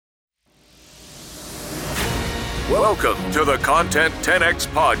Welcome to the Content 10X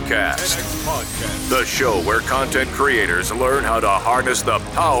Podcast, the show where content creators learn how to harness the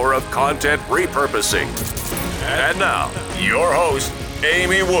power of content repurposing. And now, your host,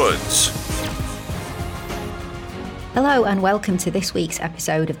 Amy Woods. Hello and welcome to this week's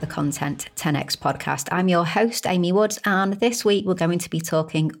episode of the Content 10X podcast. I'm your host, Amy Woods, and this week we're going to be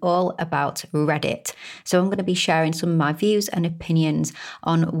talking all about Reddit. So I'm going to be sharing some of my views and opinions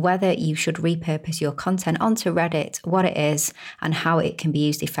on whether you should repurpose your content onto Reddit, what it is, and how it can be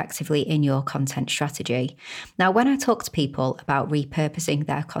used effectively in your content strategy. Now, when I talk to people about repurposing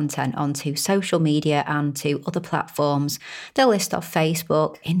their content onto social media and to other platforms, they'll list off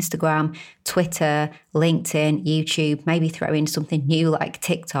Facebook, Instagram, Twitter, LinkedIn, YouTube, maybe throw in something new like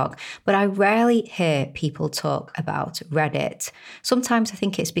TikTok, but I rarely hear people talk about Reddit. Sometimes I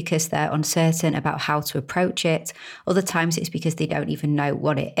think it's because they're uncertain about how to approach it. Other times it's because they don't even know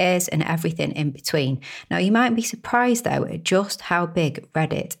what it is and everything in between. Now, you might be surprised though at just how big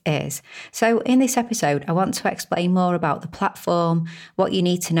Reddit is. So in this episode, I want to explain more about the platform, what you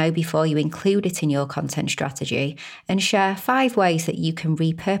need to know before you include it in your content strategy, and share 5 ways that you can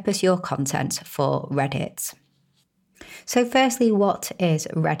repurpose your content for Reddit. So firstly, what is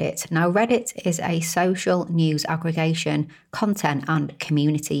Reddit? Now, Reddit is a social news aggregation, content and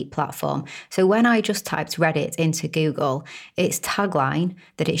community platform. So when I just typed Reddit into Google, its tagline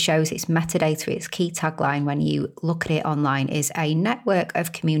that it shows, its metadata, its key tagline when you look at it online is a network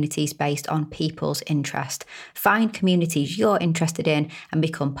of communities based on people's interest. Find communities you're interested in and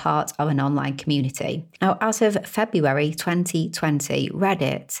become part of an online community. Now, as of February 2020,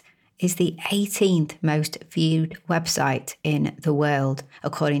 Reddit is the 18th most viewed website in the world,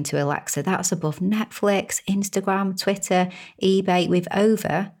 according to Alexa. That's above Netflix, Instagram, Twitter, eBay, with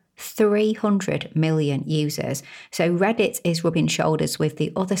over 300 million users. So Reddit is rubbing shoulders with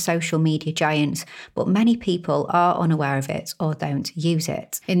the other social media giants, but many people are unaware of it or don't use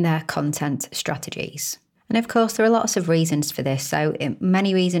it in their content strategies. And of course, there are lots of reasons for this. So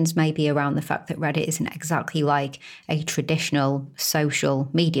many reasons may be around the fact that Reddit isn't exactly like a traditional social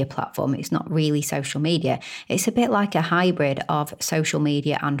media platform. It's not really social media. It's a bit like a hybrid of social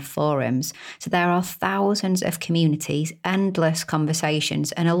media and forums. So there are thousands of communities, endless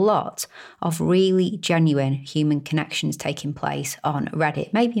conversations, and a lot of really genuine human connections taking place on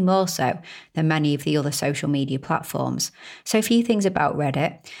Reddit, maybe more so than many of the other social media platforms. So a few things about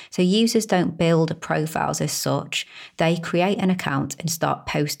Reddit. So users don't build profiles as such. They create an account and start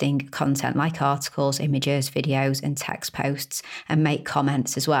posting content like articles, images, videos, and text posts, and make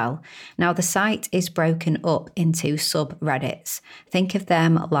comments as well. Now, the site is broken up into subreddits. Think of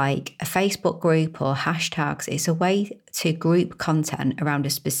them like a Facebook group or hashtags. It's a way to group content around a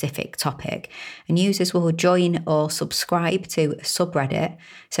specific topic, and users will join or subscribe to a subreddit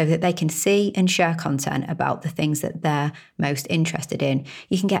so that they can see and share content about the things that they're most interested in.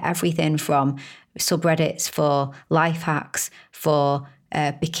 You can get everything from subreddits for life hacks, for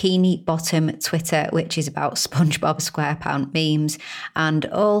Bikini Bottom Twitter, which is about SpongeBob SquarePants memes, and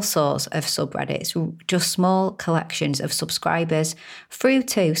all sorts of subreddits, just small collections of subscribers, through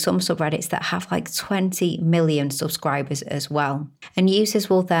to some subreddits that have like 20 million subscribers as well. And users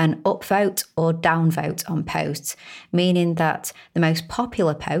will then upvote or downvote on posts, meaning that the most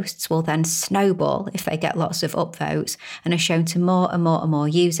popular posts will then snowball if they get lots of upvotes and are shown to more and more and more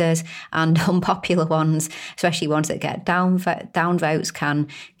users, and unpopular ones, especially ones that get downvotes, can,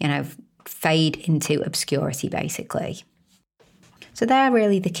 fade into obscurity, basically. So they're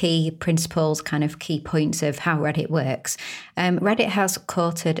really the key principles, kind of key points of how Reddit works. Reddit has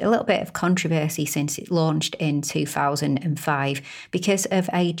courted a little bit of controversy since it launched in 2005 because of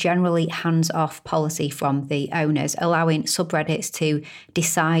a generally hands-off policy from the owners, allowing subreddits to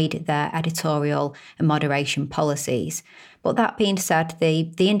decide their editorial and moderation policies. But that being said, the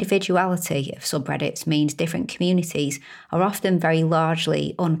individuality of subreddits means different communities are often very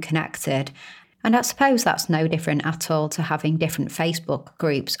largely unconnected. And I suppose that's no different at all to having different Facebook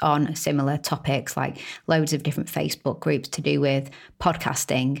groups on similar topics, like loads of different Facebook groups to do with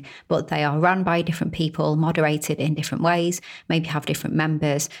podcasting, but they are run by different people, moderated in different ways, maybe have different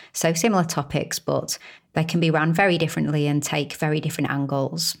members. So similar topics, but they can be run very differently and take very different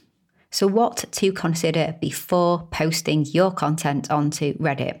angles. So what to consider before posting your content onto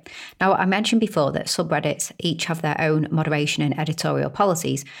Reddit? Now, I mentioned before that subreddits each have their own moderation and editorial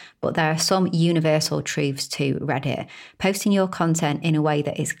policies, but there are some universal truths to Reddit. Posting your content in a way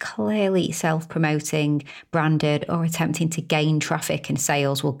that is clearly self-promoting, branded, or attempting to gain traffic and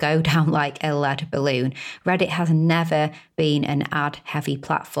sales will go down like a lead balloon. Reddit has never been an ad-heavy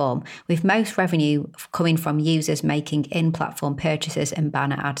platform, with most revenue coming from users making in-platform purchases and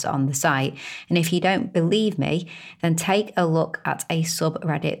banner ads on the site. And if you don't believe me, then take a look at a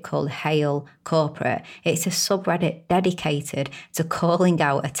subreddit called Hail Corporate. It's a subreddit dedicated to calling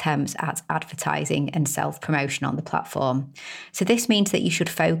out attempts at advertising and self-promotion on the platform. So this means that you should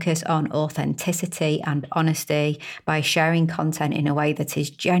focus on authenticity and honesty by sharing content in a way that is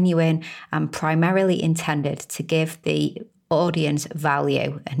genuine and primarily intended to give the audience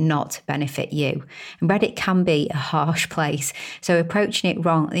value and not benefit you. And Reddit can be a harsh place, so approaching it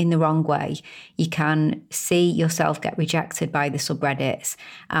in the wrong way, you can see yourself get rejected by the subreddits,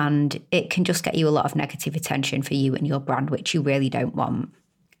 and it can just get you a lot of negative attention for you and your brand, which you really don't want.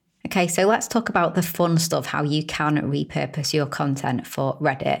 Okay, so let's talk about the fun stuff, how you can repurpose your content for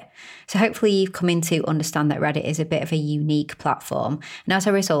Reddit. So hopefully you've come in to understand that Reddit is a bit of a unique platform. And as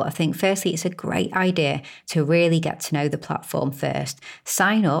a result, I think firstly, it's a great idea to really get to know the platform first.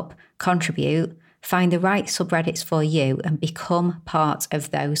 Sign up, contribute, find the right subreddits for you and become part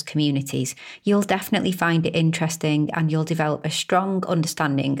of those communities. You'll definitely find it interesting and you'll develop a strong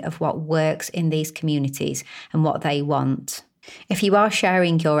understanding of what works in these communities and what they want. If you are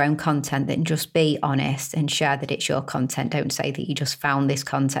sharing your own content, then just be honest and share that it's your content. Don't say that you just found this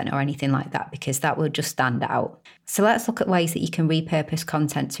content or anything like that, because that will just stand out. So let's look at ways that you can repurpose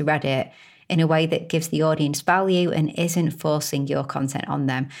content to Reddit in a way that gives the audience value and isn't forcing your content on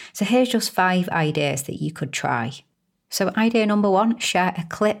them. So here's just 5 ideas that you could try. So idea number 1, share a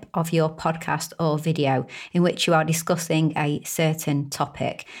clip of your podcast or video in which you are discussing a certain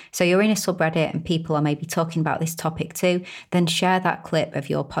topic. So you're in a subreddit and people are maybe talking about this topic too, then share that clip of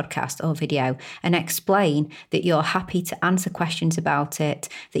your podcast or video and explain that you're happy to answer questions about it,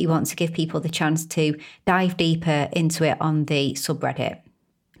 that you want to give people the chance to dive deeper into it on the subreddit.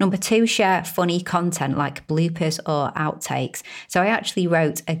 Number 2, share funny content like bloopers or outtakes. So I actually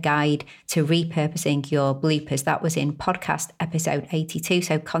wrote a guide to repurposing your bloopers. That was in podcast episode 82.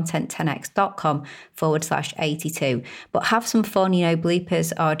 So content10x.com/82. But have some fun.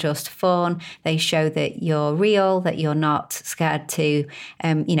 Bloopers are just fun. They show that you're real, that you're not scared to,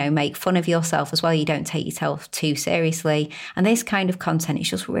 make fun of yourself as well. You don't take yourself too seriously. And this kind of content is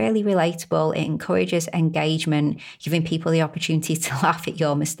just really relatable. It encourages engagement, giving people the opportunity to laugh at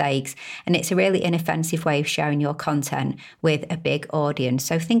your mistakes. And it's a really inoffensive way of sharing your content with a big audience.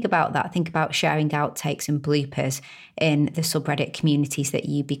 So think about that. Think about sharing outtakes and bloopers in the subreddit communities that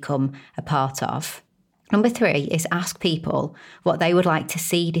you become a part of. Number 3 is ask people what they would like to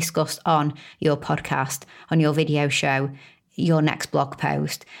see discussed on your podcast, on your video show, your next blog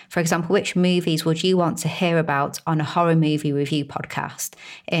post. For example, which movies would you want to hear about on a horror movie review podcast?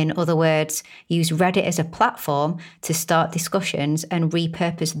 In other words, use Reddit as a platform to start discussions and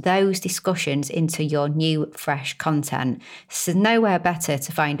repurpose those discussions into your new, fresh content. So nowhere better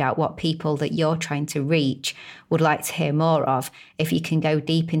to find out what people that you're trying to reach would like to hear more of if you can go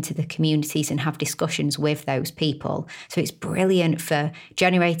deep into the communities and have discussions with those people. So it's brilliant for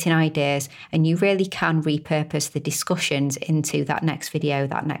generating ideas, and you really can repurpose the discussions into that next video,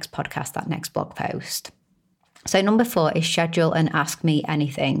 that next podcast, that next blog post. So number 4 is schedule an Ask Me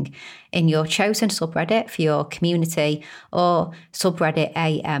Anything in your chosen subreddit for your community or subreddit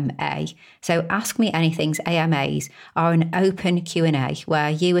AMA. So Ask Me Anything's AMAs are an open Q&A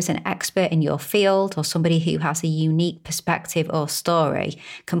where you as an expert in your field or somebody who has a unique perspective or story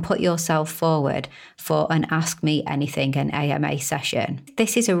can put yourself forward for an Ask Me Anything, an AMA session.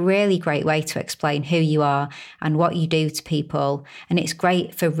 This is a really great way to explain who you are and what you do to people, and it's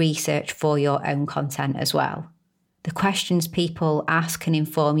great for research for your own content as well. The questions people ask can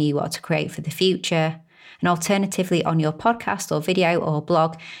inform you what to create for the future. And alternatively, on your podcast or video or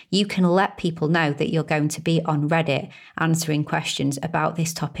blog, you can let people know that you're going to be on Reddit answering questions about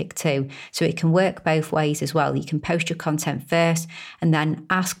this topic too. So it can work both ways as well. You can post your content first and then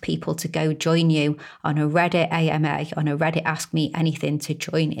ask people to go join you on a Reddit AMA, on a Reddit Ask Me Anything, to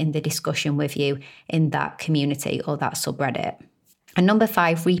join in the discussion with you in that community or that subreddit. And number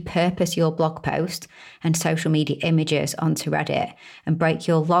 5, repurpose your blog post and social media images onto Reddit and break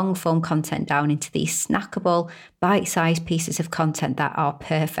your long form content down into these snackable, bite-sized pieces of content that are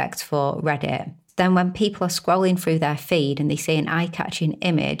perfect for Reddit. Then when people are scrolling through their feed and they see an eye-catching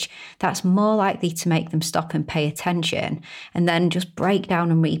image, that's more likely to make them stop and pay attention, and then just break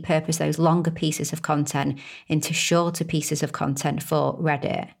down and repurpose those longer pieces of content into shorter pieces of content for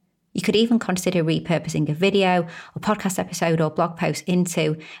Reddit. You could even consider repurposing a video or podcast episode or blog post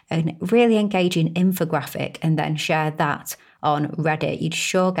into a really engaging infographic and then share that on Reddit. You'd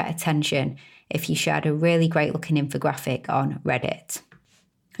sure get attention if you shared a really great looking infographic on Reddit.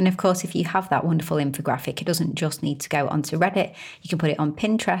 And of course, if you have that wonderful infographic, it doesn't just need to go onto Reddit. You can put it on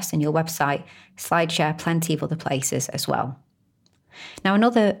Pinterest and your website, SlideShare, plenty of other places as well. Now,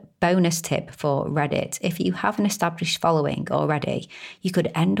 another bonus tip for Reddit, if you have an established following already, you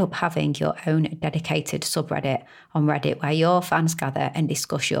could end up having your own dedicated subreddit on Reddit where your fans gather and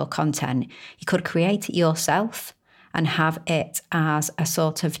discuss your content. You could create it yourself and have it as a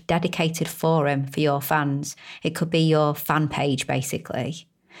sort of dedicated forum for your fans. It could be your fan page, basically.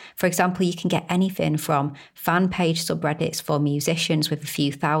 For example, you can get anything from fan page subreddits for musicians with a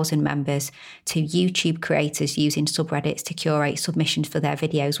few thousand members to YouTube creators using subreddits to curate submissions for their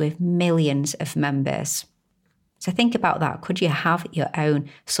videos with millions of members. So think about that. Could you have your own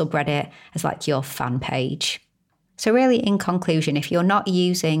subreddit as like your fan page? So really, in conclusion, if you're not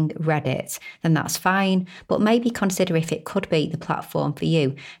using Reddit, then that's fine, but maybe consider if it could be the platform for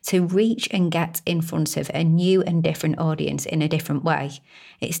you to reach and get in front of a new and different audience in a different way.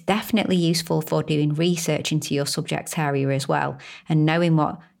 It's definitely useful for doing research into your subject area as well, and knowing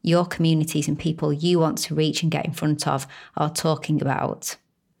what your communities and people you want to reach and get in front of are talking about.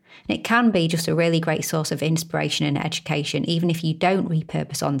 It can be just a really great source of inspiration and education, even if you don't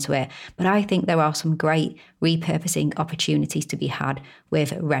repurpose onto it. But I think there are some great repurposing opportunities to be had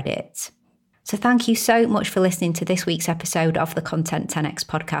with Reddit. So thank you so much for listening to this week's episode of the Content 10X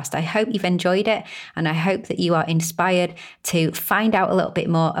podcast. I hope you've enjoyed it, and I hope that you are inspired to find out a little bit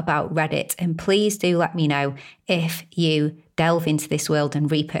more about Reddit. And please do let me know if you delve into this world and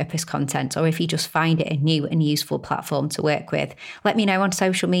repurpose content, or if you just find it a new and useful platform to work with. Let me know on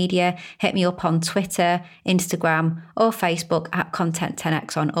social media. Hit me up on Twitter, Instagram, or Facebook at Content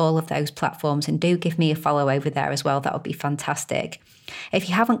 10X on all of those platforms, and do give me a follow over there as well. That would be fantastic. If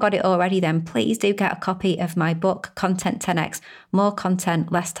you haven't got it already, then please do get a copy of my book, Content 10X, More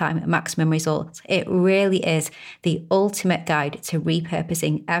Content, Less Time, Maximum Results. It really is the ultimate guide to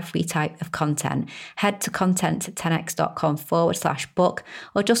repurposing every type of content. Head to content10x.com/book,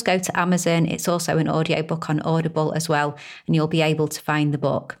 or just go to Amazon. It's also an audiobook on Audible as well, and you'll be able to find the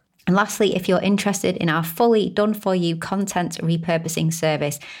book. And lastly, if you're interested in our fully done-for-you content repurposing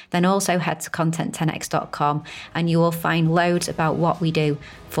service, then also head to content10x.com and you will find loads about what we do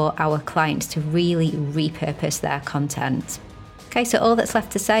for our clients to really repurpose their content. Okay, so all that's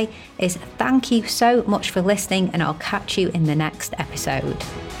left to say is thank you so much for listening, and I'll catch you in the next episode.